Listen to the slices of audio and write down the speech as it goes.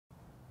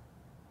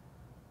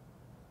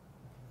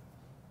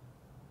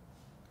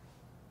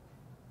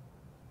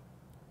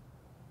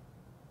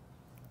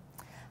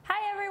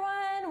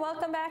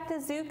welcome back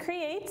to Zoo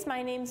Creates.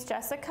 My name's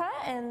Jessica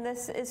and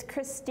this is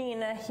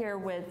Kristina here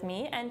with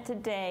me, and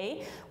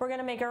today we're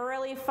going to make a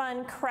really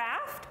fun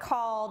craft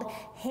called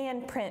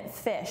handprint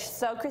fish.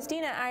 So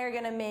Kristina and I are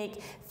going to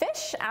make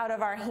fish out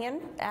of our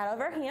hands.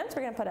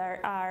 We're going to put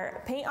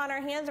our paint on our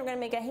hands. We're going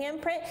to make a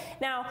handprint.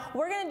 Now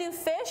we're going to do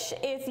fish.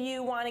 If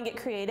you want to get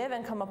creative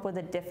and come up with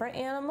a different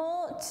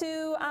animal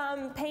to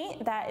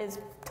paint, that is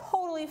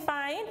totally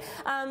fine.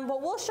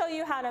 But we'll show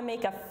you how to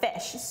make a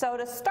fish. So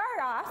to start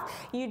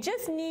off, you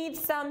just need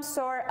some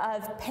sort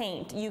of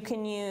paint. You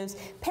can use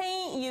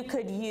paint, you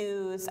could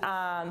use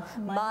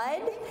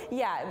mud.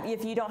 Yeah,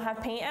 if you don't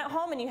have paint at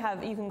home and you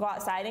can go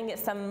outside and get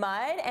some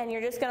mud, and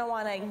you're just going to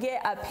want to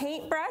get a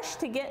paintbrush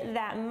to get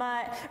that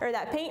mud or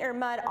that paint or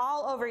mud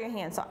all over your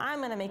hand. So I'm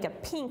going to make a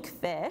pink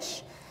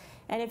fish.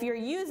 And if you're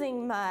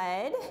using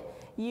mud,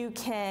 you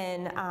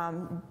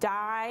can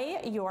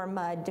dye your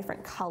mud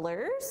different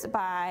colors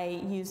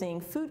by using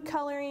food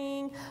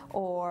coloring,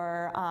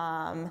 or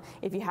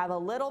if you have a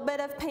little bit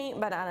of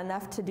paint but not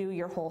enough to do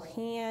your whole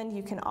hand,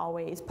 you can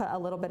always put a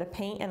little bit of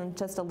paint and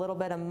just a little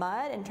bit of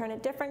mud and turn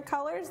it different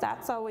colors.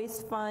 That's always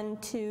fun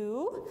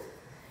too.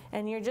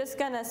 And you're just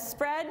going to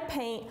spread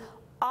paint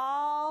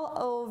all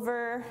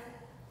over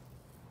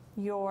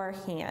your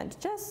hand,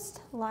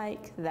 just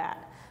like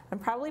that. I'm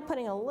probably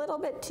putting a little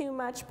bit too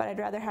much, but I'd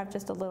rather have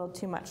just a little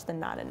too much than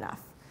not enough.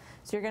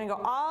 So you're going to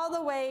go all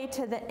the way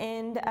to the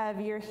end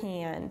of your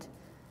hand.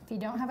 If you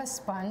don't have a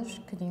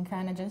sponge, could you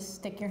kind of just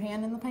stick your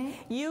hand in the paint?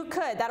 You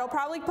could. That'll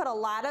probably put a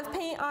lot of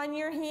paint on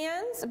your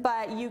hands,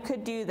 but you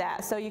could do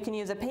that. So you can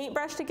use a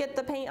paintbrush to get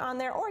the paint on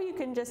there, or you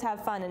can just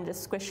have fun and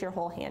just squish your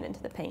whole hand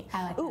into the paint.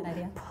 I like that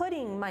idea.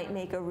 Pudding might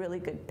make a really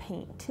good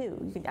paint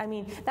too. I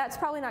mean, that's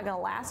probably not going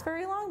to last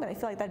very long, but I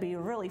feel like that'd be a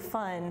really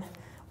fun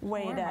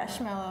way to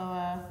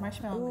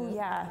marshmallow Ooh,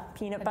 yeah,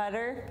 peanut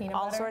butter,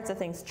 all sorts of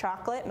things.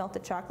 Chocolate,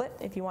 melted chocolate,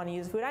 if you want to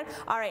use food item.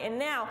 All right, and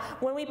now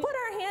when we put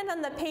our hand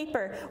on the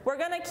paper, we're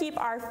going to keep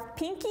our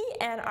pinky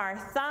and our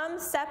thumb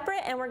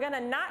separate, and we're going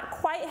to not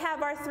quite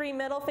have our three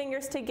middle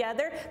fingers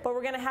together, but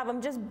we're going to have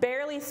them just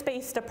barely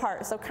spaced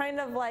apart. So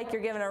kind of like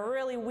you're giving a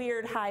really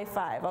weird high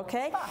five,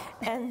 okay?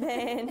 And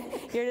then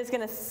you're just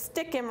going to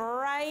stick them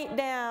right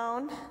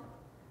down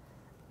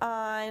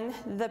on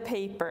the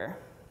paper.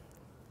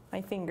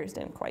 My fingers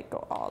didn't quite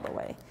go all the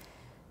way.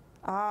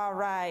 All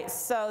right,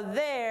 so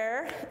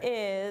there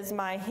is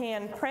my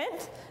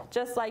handprint,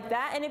 just like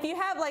that. And if you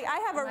have, like, I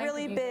have a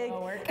really big,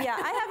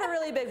 I have a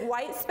really big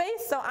white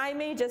space, so I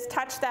may just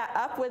touch that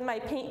up with my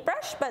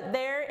paintbrush, but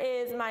there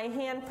is my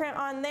handprint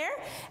on there.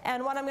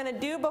 And what I'm gonna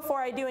do before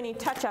I do any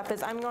touch-up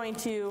is I'm going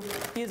to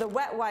use a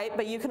wet wipe,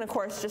 but you can, of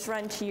course, just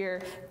run to your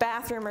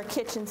bathroom or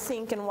kitchen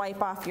sink and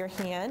wipe off your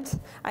hand.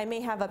 I may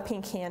have a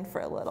pink hand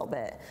for a little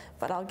bit,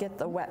 but I'll get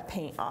the wet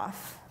paint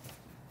off.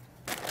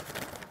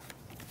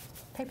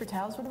 Paper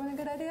towels would have been a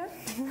good idea.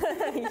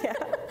 Yeah.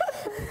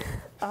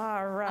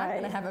 All right. I'm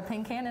going to have a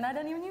pink hand, and I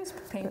don't even use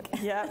pink.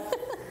 Yep.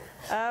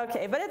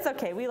 Okay, but it's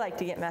okay. We like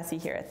to get messy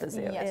here at the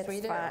zoo. Yes,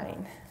 we do. It's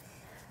fine.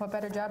 What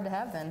better job to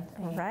have then?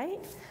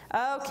 Right?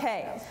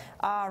 Okay.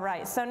 All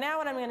right. So now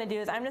what I'm going to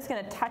do is I'm just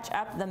going to touch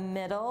up the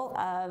middle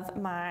of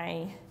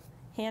my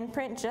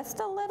handprint just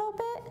a little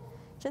bit,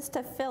 just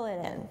to fill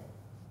it in.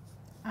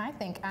 I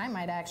think I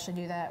might actually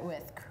do that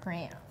with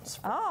crayons.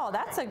 Oh,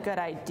 that's a good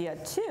idea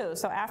too.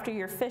 So after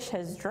your fish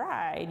has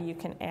dried, you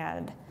can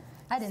add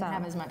I didn't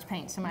have as much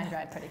paint, so mine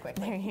dried pretty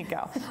quickly. There you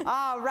go.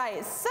 All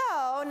right,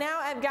 so now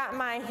I've got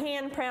my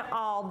handprint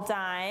all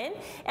done.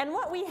 And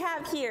what we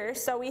have here,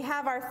 so we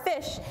have our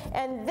fish,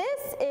 and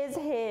this is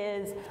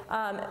his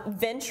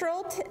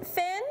ventral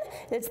fin.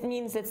 This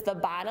means it's the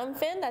bottom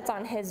fin that's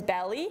on his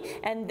belly.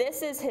 And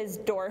this is his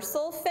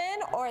dorsal fin,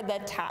 or the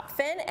top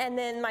fin. And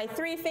then my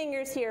three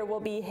fingers here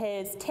will be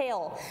his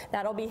tail.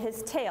 That'll be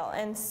his tail.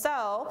 And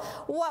so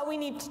what we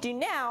need to do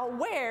now,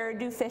 where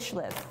do fish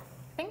live?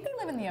 I think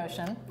they live in the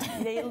ocean.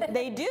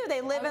 They do.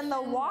 They live in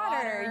the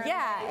water.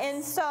 Yeah. Nice.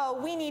 And so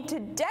we need to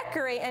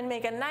decorate and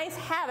make a nice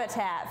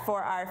habitat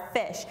for our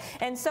fish.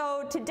 And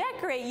so to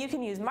decorate, you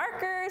can use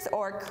markers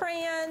or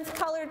crayons,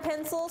 colored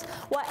pencils,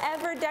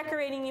 whatever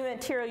decorating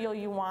material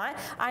you want.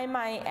 I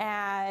might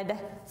add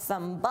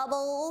some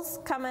bubbles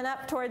coming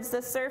up towards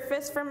the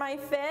surface for my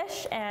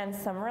fish, and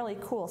some really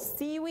cool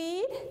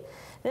seaweed.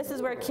 This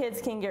is where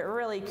kids can get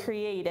really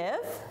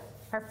creative.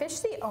 Are fish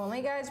the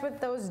only guys with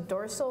those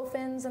dorsal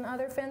fins and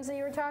other fins that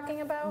you were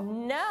talking about?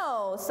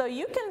 No. So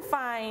you can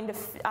find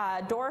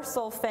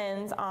dorsal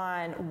fins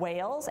on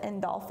whales and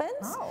dolphins.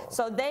 Oh.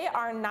 So they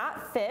are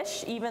not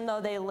fish, even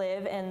though they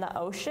live in the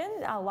ocean.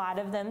 A lot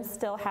of them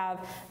still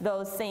have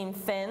those same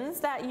fins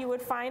that you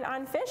would find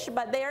on fish,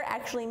 but they are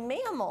actually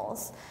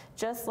mammals,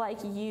 just like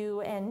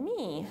you and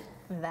me.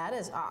 That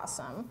is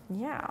awesome.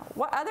 Yeah.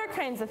 What other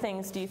kinds of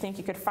things do you think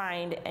you could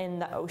find in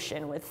the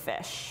ocean with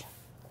fish?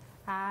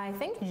 I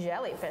think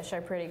jellyfish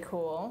are pretty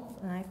cool.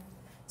 I've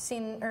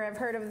seen, or I've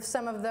heard of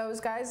some of those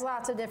guys.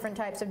 Lots of different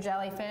types of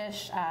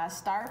jellyfish,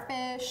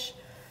 starfish,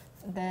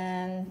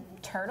 then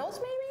turtles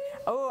maybe?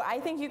 Oh, I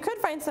think you could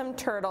find some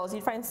turtles.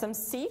 You'd find some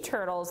sea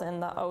turtles in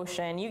the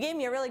ocean. You gave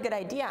me a really good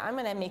idea. I'm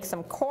going to make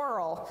some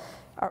coral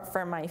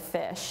for my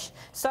fish.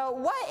 So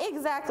what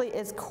exactly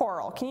is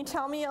coral? Can you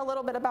tell me a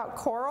little bit about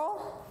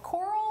coral?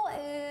 Coral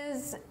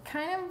is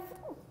kind of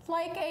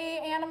like a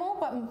animal,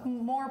 but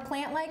more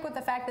plant-like, with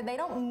the fact that they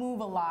don't move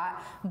a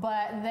lot,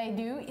 but they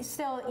do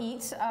still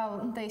eat.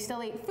 They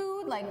still eat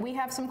food. Like we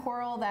have some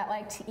coral that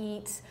like to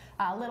eat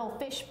little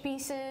fish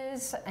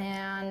pieces,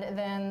 and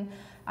then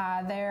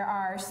there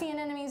are sea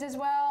anemones as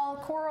well.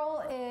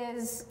 Coral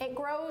it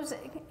grows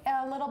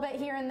a little bit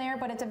here and there,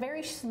 but it's a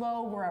very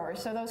slow grower.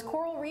 So those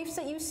coral reefs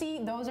that you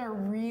see, those are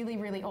really,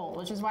 really old,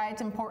 which is why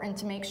it's important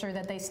to make sure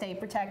that they stay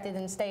protected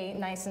and stay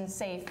nice and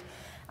safe.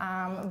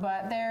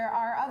 But there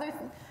are other.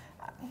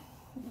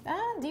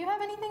 Do you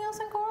have anything else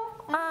on coral?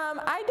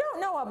 I don't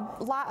know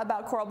a lot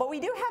about coral, but we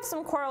do have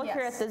some coral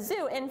here at the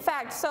zoo. In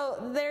fact, so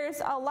there's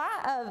a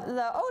lot of,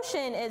 the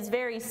ocean is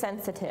very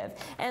sensitive.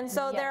 And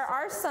so there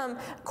are some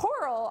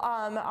coral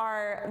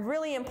are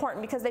really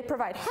important because they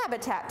provide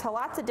habitat to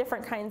lots of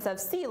different kinds of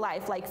sea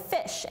life, like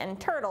fish and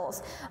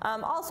turtles,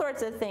 all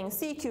sorts of things,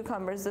 sea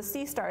cucumbers, the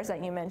sea stars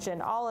that you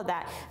mentioned, all of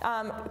that.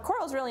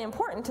 Coral is really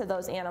important to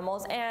those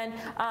animals, and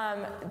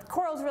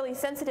coral is really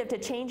sensitive to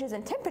changes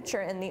in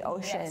temperature in the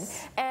ocean.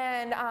 Yes.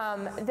 And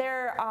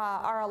there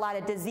are a lot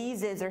of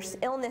diseases or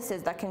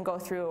illnesses that can go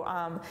through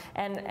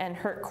and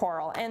hurt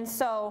coral. And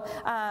so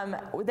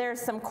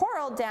there's some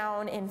coral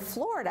down in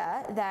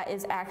Florida that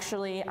is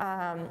actually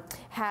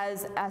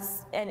has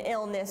an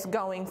illness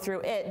going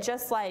through it.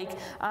 Just like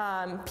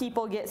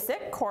people get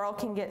sick, coral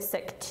can get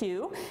sick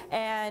too.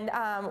 And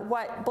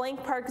what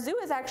Blank Park Zoo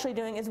is actually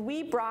doing is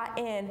we brought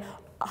in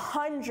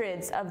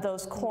hundreds of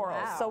those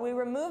corals. Wow. So we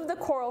removed the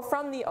coral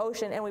from the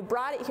ocean and we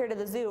brought it here to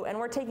the zoo, and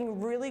we're taking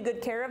really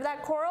good care of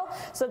that coral,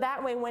 so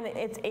that way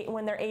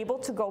when they're able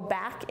to go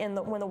back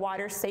when the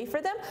water's safe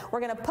for them, we're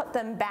going to put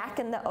them back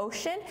in the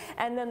ocean,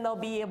 and then they'll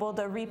be able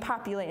to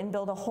repopulate and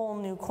build a whole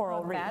new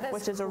coral reef,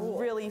 which is a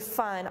really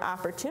fun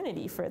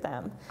opportunity for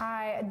them.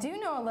 I do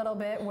know a little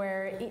bit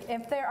where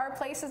if there are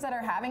places that are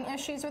having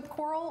issues with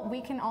coral,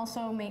 we can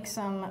also make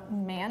some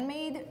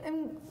man-made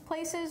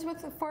places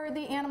for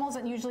the animals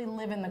that usually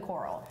live in the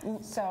coral.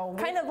 So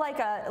kind of like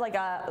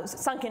a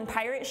sunken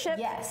pirate ship?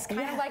 Yes,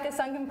 kind of like a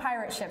sunken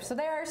pirate ship. So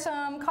there are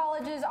some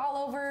colleges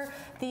all over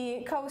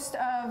the coast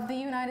of the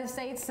United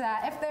States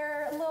that if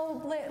they're a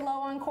little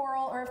low on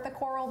coral, or if the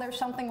coral, there's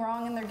something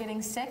wrong and they're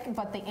getting sick,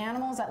 but the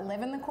animals that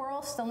live in the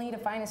coral still need to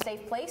find a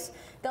safe place,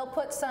 they'll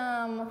put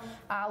some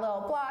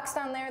little blocks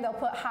down there, they'll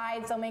put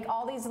hides, they'll make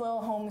all these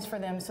little homes for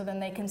them so then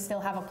they can still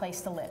have a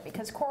place to live.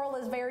 Because coral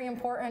is very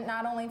important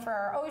not only for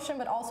our ocean,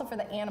 but also for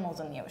the animals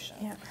in the ocean.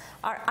 Yeah.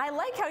 I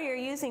like how you're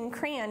using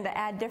crayon to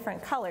add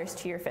different colors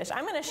to your fish.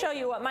 I'm going to show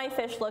you what my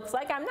fish looks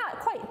like. I'm not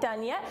quite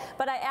done yet,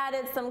 but I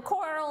added some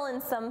coral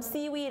and some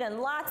seaweed and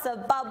lots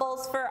of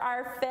bubbles for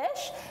our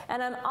fish.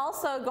 And I'm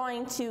also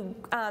going to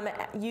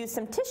use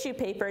some tissue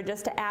paper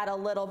just to add a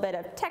little bit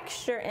of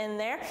texture in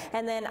there.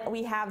 And then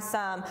we have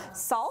some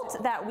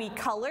salt that we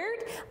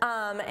colored.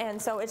 And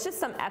so it's just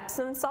some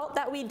Epsom salt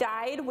that we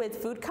dyed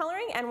with food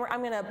coloring. And I'm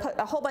going to put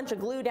a whole bunch of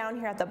glue down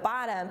here at the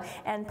bottom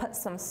and put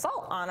some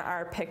salt on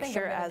our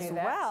picture as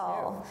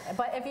well.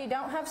 But if you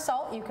don't have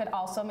salt, you could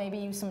also maybe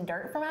use some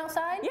dirt from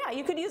outside. Yeah,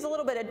 you could use a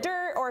little bit of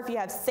dirt, or if you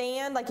have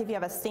sand, like if you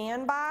have a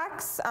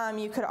sandbox,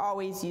 you could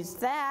always use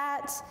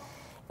that.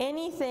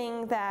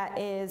 Anything that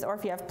is, or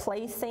if you have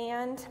play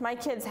sand. My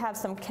kids have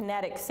some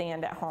kinetic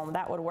sand at home.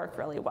 That would work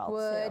really well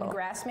too. Would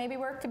grass maybe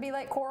work to be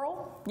like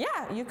coral?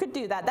 Yeah, you could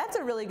do that. That's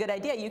a really good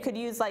idea. You could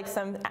use like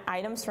some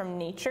items from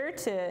nature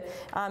to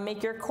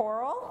make your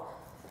coral.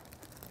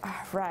 All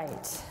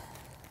right.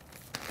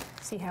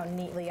 See how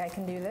neatly I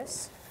can do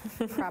this?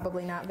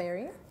 Probably not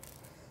very.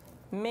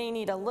 May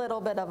need a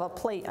little bit of a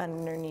plate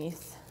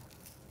underneath.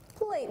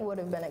 Plate would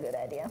have been a good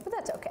idea, but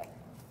that's okay.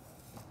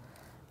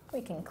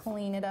 We can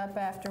clean it up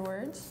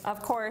afterwards.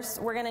 Of course,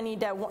 we're going to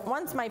need to,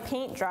 once my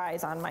paint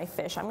dries on my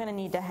fish, I'm going to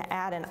need to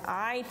add an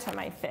eye to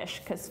my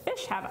fish, because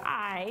fish have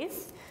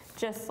eyes,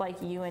 just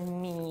like you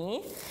and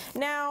me.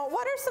 Now,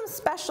 what are some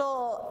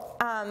special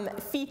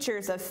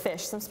features of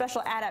fish, some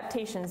special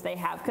adaptations they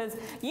have? Because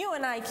you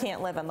and I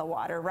can't live in the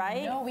water,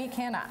 right? No, we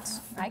cannot.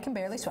 I can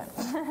barely swim.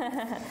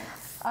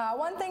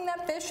 One thing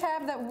that fish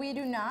have that we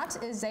do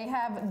not is they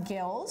have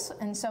gills.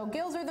 And so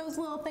gills are those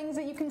little things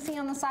that you can see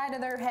on the side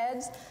of their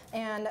heads,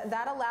 and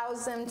that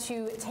allows them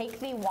to take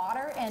the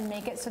water and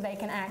make it so they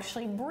can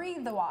actually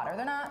breathe the water.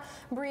 They're not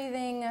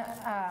breathing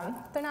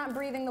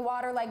the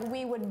water like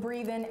we would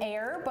breathe in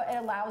air, but it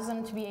allows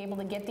them to be able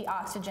to get the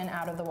oxygen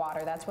out of the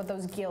water. That's what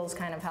those gills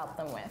kind of help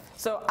them with.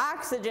 So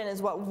oxygen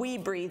is what we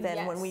breathe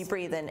in when we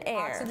breathe in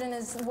air. Oxygen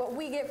is what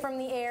we get from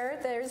the air.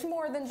 There's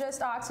more than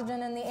just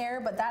oxygen in the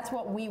air, but that's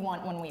what we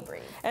want when we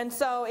breathe. And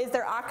so is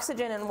there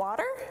oxygen in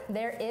water?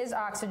 There is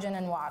oxygen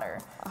in water.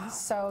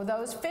 So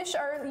those fish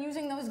are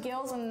using those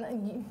gills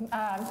and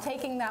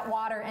taking that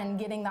water and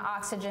getting the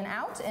oxygen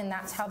out, and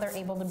that's how they're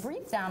able to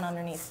breathe down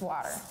underneath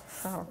water.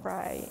 All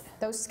right.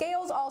 Those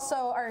scales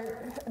also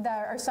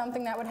are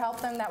something that would help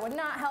them, that would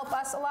not help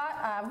us a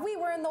lot. If we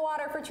were in the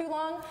water for too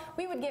long,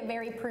 we would get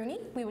very pruny,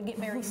 we would get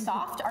very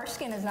soft. Our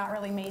skin is not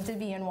really made to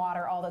be in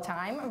water all the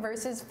time,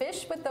 versus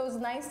fish with those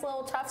nice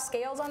little tough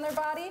scales on their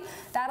body,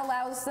 that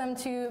allows them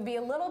to be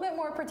a little bit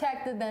more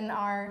protected than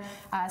our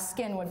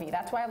skin would be.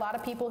 That's why a lot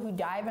of people who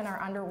dive and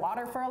are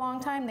underwater for a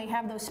long time, they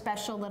have those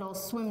special little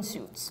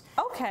swimsuits.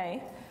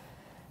 Okay.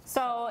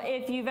 So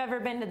if you've ever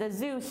been to the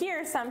zoo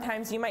here,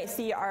 sometimes you might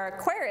see our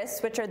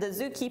aquarists, which are the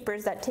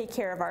zookeepers that take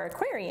care of our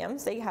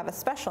aquariums. They have a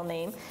special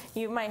name.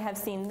 You might have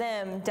seen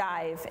them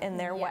dive in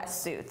their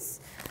wetsuits.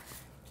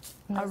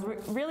 A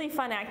really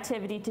fun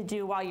activity to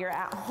do while you're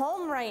at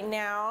home right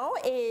now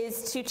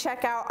is to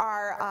check out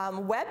our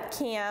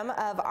webcam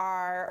of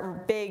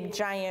our big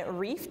giant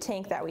reef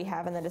tank that we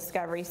have in the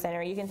Discovery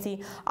Center. You can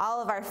see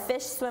all of our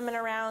fish swimming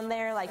around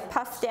there, like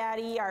Puff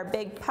Daddy, our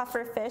big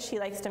puffer fish. He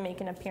likes to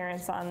make an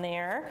appearance on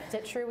there. Is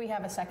it true we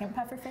have a second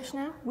puffer fish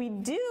now? We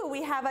do.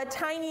 We have a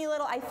tiny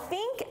little, I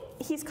think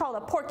he's called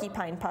a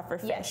porcupine puffer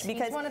fish. Yes,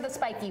 because he's one of the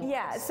spiky ones.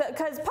 Yeah, so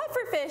because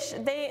puffer fish,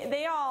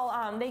 they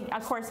all, they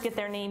of course get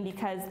their name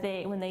because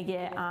when they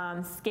get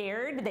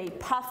scared, they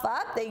puff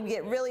up, they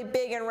get really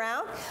big and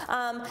round,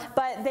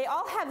 but they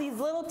all have these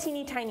little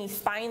teeny tiny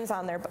spines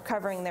on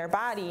covering their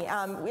body.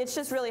 It's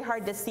just really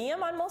hard to see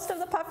them on most of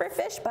the puffer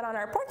fish, but on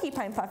our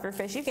porcupine puffer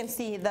fish, you can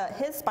see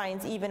his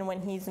spines even when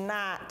he's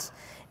not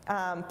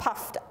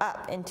puffed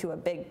up into a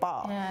big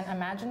ball. And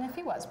imagine if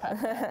he was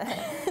puffed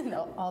up.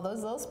 No, all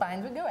those little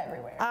spines would go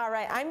everywhere. All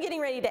right, I'm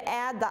getting ready to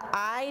add the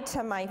eye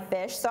to my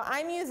fish. So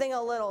I'm using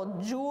a little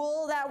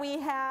jewel that we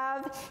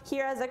have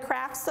here as a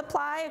craft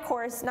supply. Of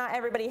course, not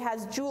everybody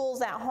has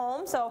jewels at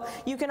home, so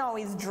you can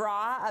always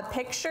draw a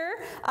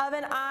picture of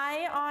an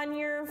eye on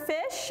your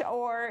fish,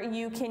 or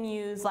you can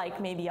use like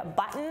maybe a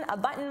button. A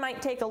button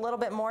might take a little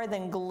bit more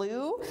than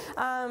glue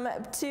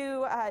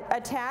to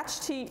attach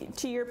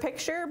to your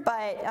picture,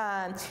 but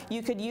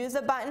you could use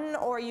a button,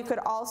 or you could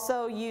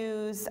also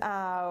use,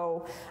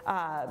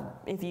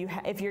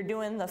 if you're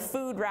doing the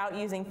food route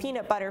using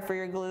peanut butter for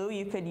your glue,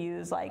 you could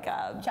use like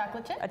a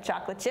chocolate chip. A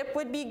chocolate chip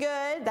would be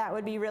good. That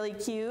would be really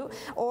cute.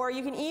 Or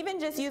you can even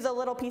just use a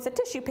little piece of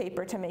tissue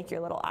paper to make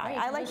your little eye.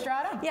 I like, just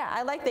draw it on. Yeah,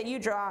 I like that you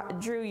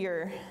drew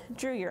your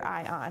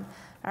eye on.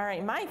 All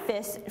right, my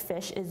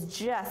fish is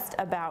just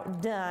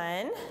about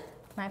done.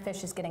 My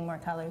fish is getting more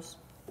colors.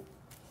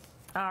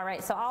 All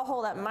right, so I'll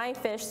hold up my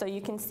fish so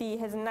you can see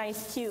his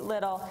nice, cute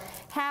little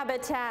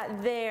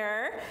habitat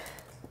there.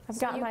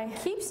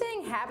 Keep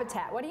saying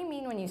habitat. What do you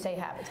mean when you say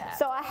habitat?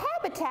 So a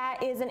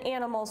habitat is an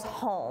animal's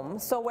home,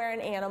 so where an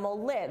animal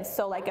lives.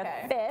 So like a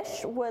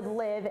fish would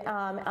live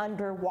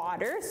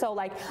underwater. So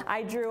like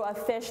I drew a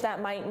fish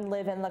that might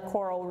live in the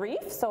coral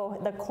reef, so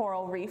the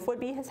coral reef would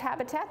be his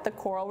habitat, the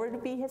coral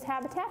would be his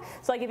habitat.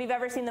 So like if you've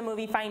ever seen the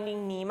movie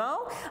Finding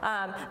Nemo,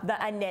 the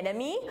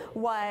anemone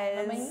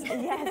was,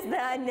 yes,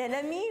 the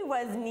anemone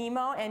was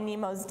Nemo and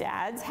Nemo's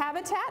dad's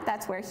habitat.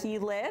 That's where he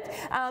lived.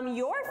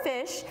 Your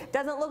fish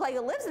doesn't look like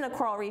it lives in a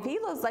coral reef. He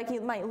looks like he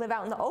might live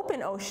out in the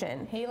open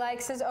ocean. He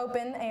likes his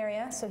open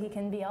area so he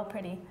can be all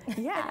pretty.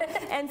 Yeah,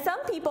 and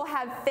some people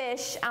have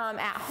fish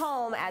at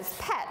home as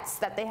pets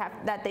that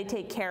they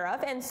take care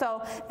of, and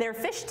so their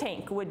fish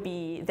tank would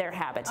be their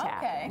habitat.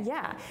 Okay.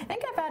 Yeah. I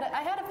think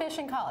I had a fish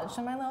in college,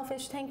 so my little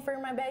fish tank for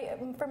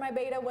my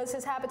beta was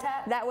his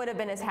habitat. That would have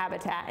been his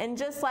habitat. And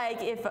just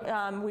like if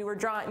we were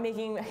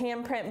making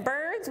handprint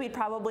birds, we'd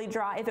probably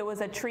draw, if it was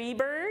a tree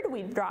bird,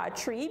 we'd draw a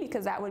tree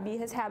because that would be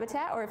his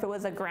habitat, or if it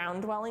was a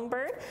ground dwelling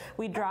bird,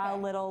 we draw a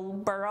little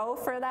burrow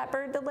for that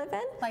bird to live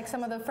in. Like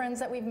some of the friends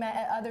that we've met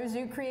at other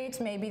zoo creates,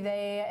 maybe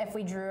if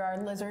we drew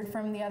our lizard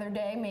from the other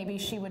day, maybe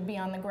she would be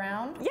on the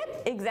ground.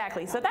 Yep,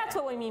 exactly. So that's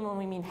what we mean when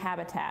we mean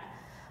habitat.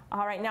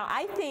 All right, now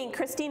I think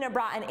Kristina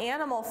brought an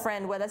animal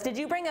friend with us. Did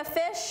you bring a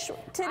fish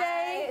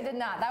today? I did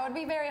not. That would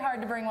be very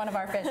hard to bring one of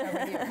our fish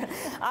over here.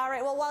 All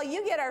right, well, while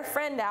you get our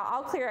friend out,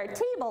 I'll clear our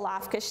table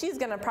off because she's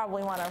going to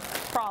probably want to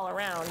crawl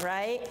around,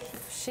 right?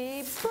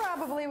 She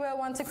probably will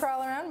want to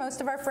crawl around. Most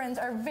of our friends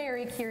are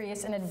very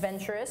curious and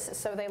adventurous,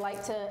 so they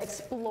like to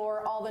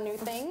explore all the new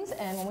things.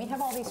 And when we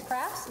have all these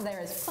crafts, there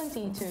is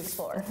plenty to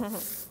explore.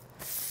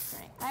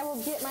 Right. I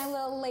will get my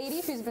little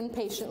lady who's been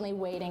patiently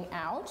waiting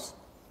out.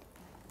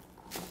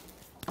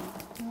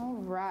 All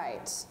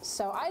right,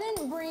 so I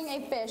didn't bring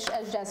a fish,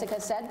 as Jessica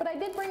said, but I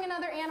did bring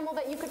another animal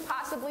that you could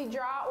possibly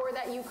draw or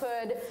that you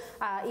could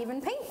even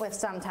paint with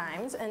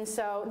sometimes. And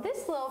so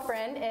this little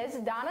friend is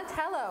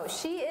Donatello.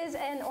 She is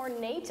an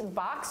ornate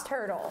box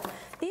turtle.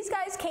 These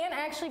guys can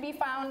actually be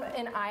found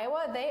in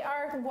Iowa. They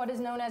are what is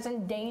known as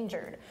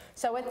endangered.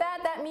 So with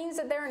that, that means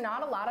that there are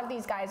not a lot of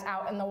these guys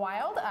out in the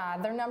wild.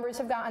 Their numbers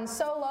have gotten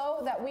so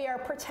low that we are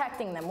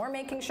protecting them. We're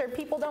making sure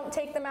people don't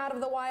take them out of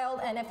the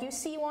wild, and if you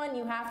see one,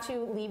 you have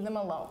to leave them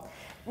alone. below.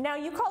 Now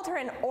you called her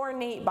an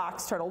ornate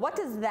box turtle. What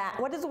does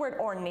the word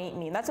ornate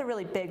mean? That's a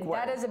really big word.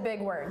 That is a big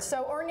word.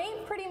 So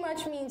ornate pretty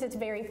much means it's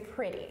very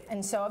pretty.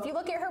 And so if you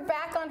look at her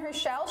back on her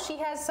shell, she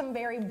has some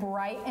very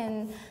bright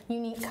and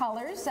unique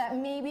colors that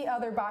maybe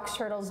other box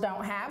turtles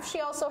don't have. She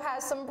also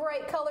has some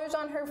bright colors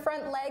on her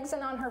front legs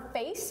and on her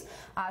face.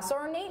 So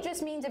ornate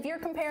just means if you're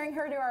comparing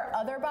her to our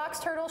other box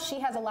turtles, she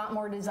has a lot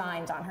more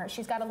designs on her.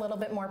 She's got a little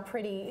bit more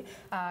pretty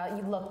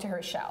look to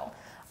her shell.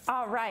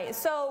 All right,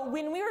 so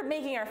when we were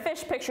making our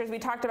fish pictures, we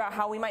talked about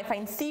how we might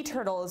find sea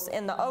turtles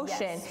in the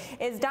ocean. Yes.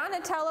 Is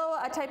Donatello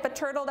a type of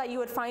turtle that you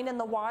would find in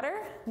the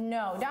water?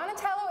 No,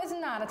 Donatello is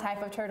not a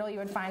type of turtle you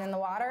would find in the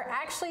water.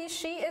 Actually,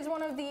 she is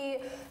one of the,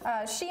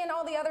 she and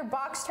all the other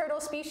box turtle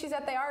species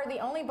that they are the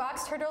only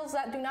box turtles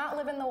that do not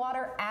live in the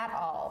water at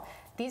all.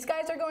 These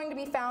guys are going to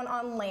be found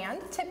on land.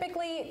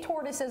 Typically,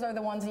 tortoises are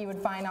the ones you would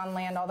find on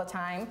land all the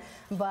time,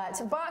 but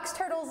box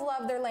turtles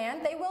love their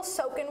land. They will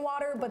soak in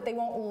water, but they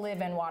won't live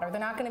in water.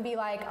 They're not going to be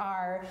like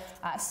our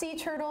sea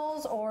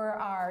turtles or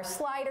our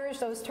sliders,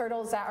 those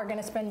turtles that are going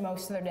to spend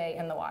most of their day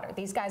in the water.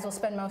 These guys will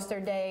spend most of their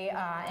day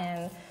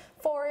in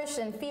forests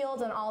and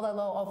fields and all the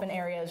little open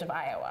areas of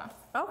Iowa.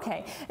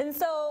 Okay, and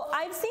so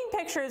I've seen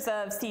pictures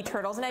of sea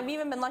turtles, and I've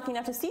even been lucky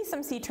enough to see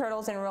some sea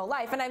turtles in real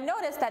life, and I've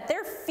noticed that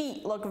their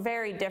feet look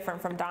very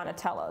different from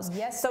Donatello's.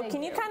 Yes, so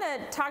can you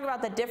kind of talk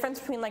about the difference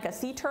between like a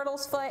sea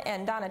turtle's foot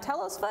and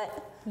Donatello's foot?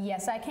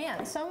 Yes, I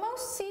can. So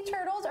most sea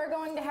turtles are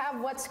going to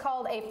have what's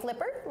called a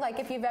flipper. Like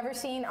if you've ever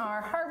seen our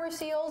harbor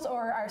seals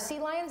or our sea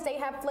lions, they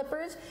have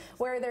flippers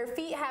where their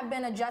feet have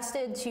been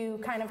adjusted to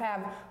kind of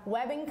have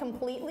webbing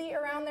completely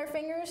around their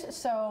fingers.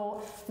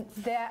 So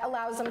that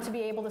allows them to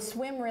be able to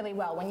swim really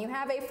well. When you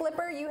have a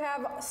flipper, you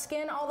have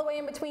skin all the way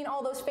in between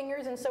all those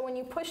fingers, and so when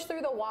you push through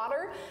the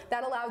water,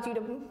 that allows you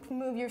to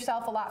move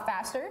yourself a lot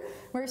faster.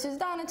 Versus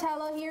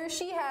Donatella here,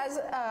 she has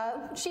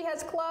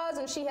claws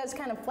and she has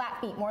kind of flat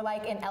feet, more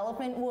like an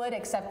elephant would,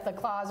 except the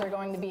claws are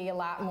going to be a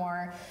lot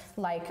more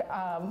like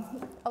a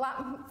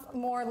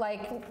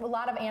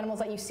lot of animals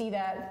that you see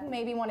that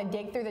maybe want to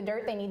dig through the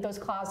dirt. They need those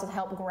claws to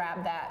help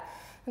grab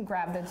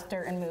this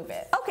dirt and move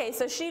it. Okay,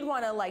 so she'd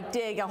want to like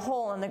dig a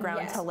hole in the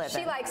ground to live in.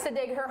 She likes to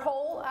dig her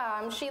hole.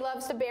 She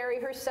loves to bury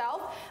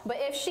herself, but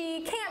if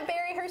she can't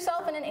bury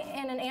herself and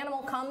an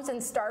animal comes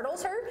and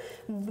startles her,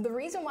 the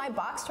reason why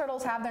box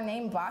turtles have their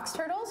name box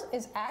turtles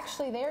is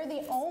actually they're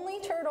the only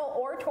turtle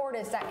or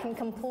tortoise that can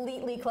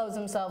completely close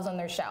themselves in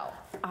their shell.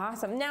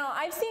 Awesome. Now,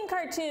 I've seen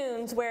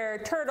cartoons where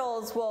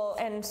turtles will,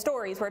 and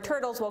stories where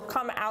turtles will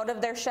come out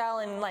of their shell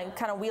and like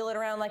kind of wheel it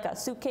around like a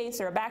suitcase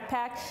or a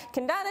backpack.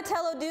 Can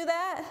Donatello do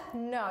that?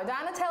 No,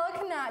 Donatello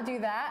cannot do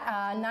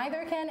that.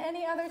 Neither can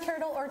any other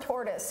turtle or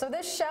tortoise. So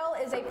this shell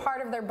is a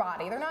part of their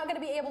body. They're not going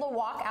to be able to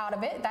walk out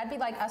of it. That'd be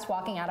like us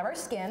walking out of our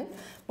skin.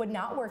 Would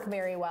not work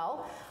very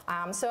well.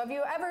 So if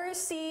you ever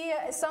see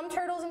some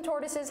turtles and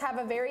tortoises have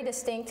a very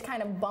distinct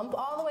kind of bump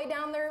all the way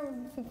down their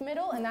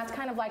middle, and that's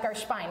kind of like our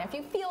spine. If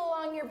you feel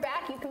along your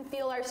back, you can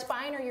feel our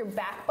spine or your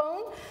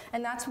backbone,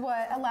 and that's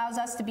what allows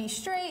us to be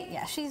straight.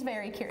 Yeah, she's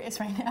very curious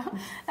right now.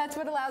 That's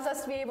what allows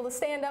us to be able to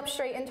stand up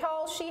straight and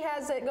tall. She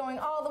has it going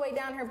all the way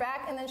down her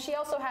back, and then she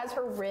also has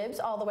her ribs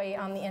all the way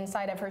on the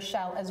inside of her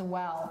shell as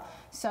well.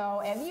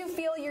 So if you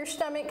feel your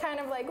stomach kind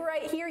of like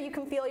right here, you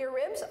can feel your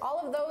ribs. All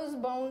of those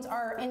bones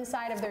are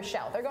inside of their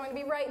shell. They're going to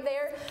be right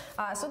there,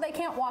 so they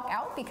can't walk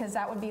out because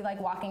that would be like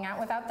walking out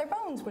without their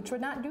bones, which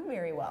would not do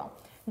very well.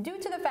 Due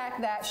to the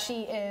fact that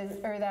she is,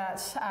 or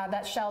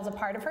that shell is a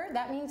part of her,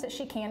 that means that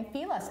she can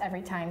feel us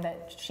every time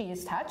that she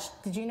is touched.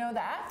 Did you know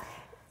that?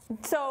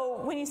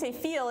 So when you say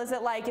feel, is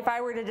it like if I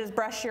were to just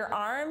brush your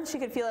arm, she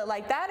could feel it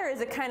like that, or is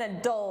it kind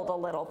of dulled a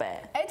little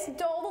bit? It's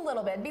dulled a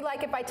little bit. It'd be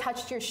like if I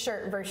touched your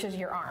shirt versus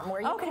your arm,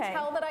 where you can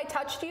tell that I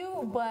touched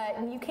you, but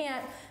you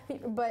can't,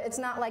 but it's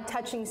not like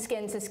touching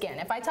skin to skin.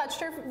 If I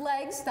touched her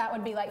legs, that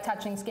would be like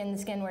touching skin to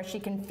skin where she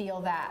can feel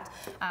that.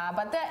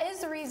 But that is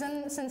the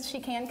reason, since she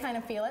can kind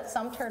of feel it,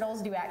 some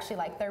turtles do actually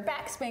like their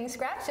backs being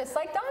scratched, just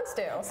like dogs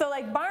do. So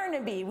like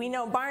Barnaby, we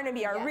know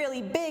Barnaby, our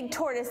really big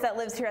tortoise that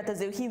lives here at the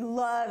zoo, he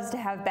loves to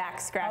have back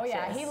scratches. Oh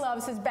yeah, he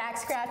loves his back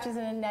scratches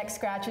and his neck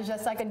scratches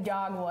just like a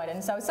dog would.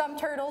 And so some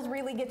turtles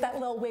really get that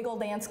little wiggle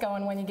dance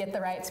going when you get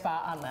the right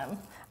spot on them.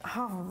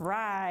 All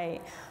right.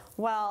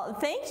 Well,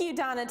 thank you,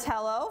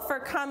 Donatello, for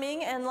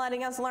coming and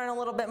letting us learn a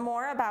little bit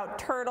more about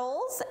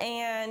turtles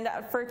and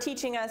for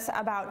teaching us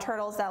about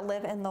turtles that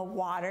live in the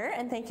water.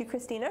 And thank you,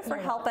 Kristina, for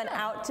helping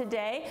out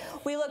today.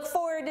 We look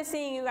forward to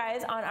seeing you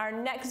guys on our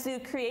next Zoo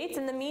Creates.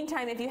 In the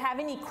meantime, if you have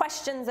any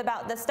questions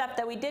about the stuff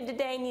that we did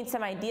today, need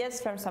some ideas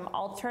from some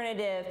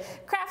alternative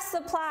craft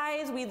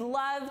supplies, we'd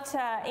love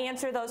to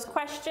answer those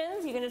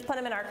questions. You can just put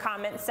them in our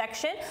comment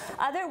section.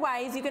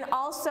 Otherwise, you can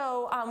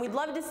also, we'd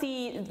love to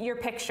see your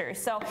pictures.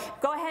 So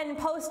go ahead and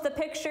post the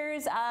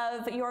pictures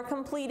of your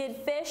completed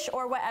fish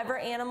or whatever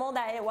animal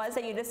that it was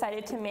that you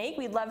decided to make.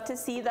 We'd love to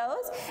see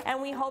those,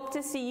 and we hope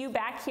to see you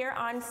back here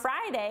on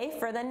Friday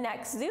for the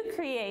next Zoo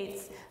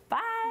Creates.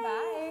 Bye!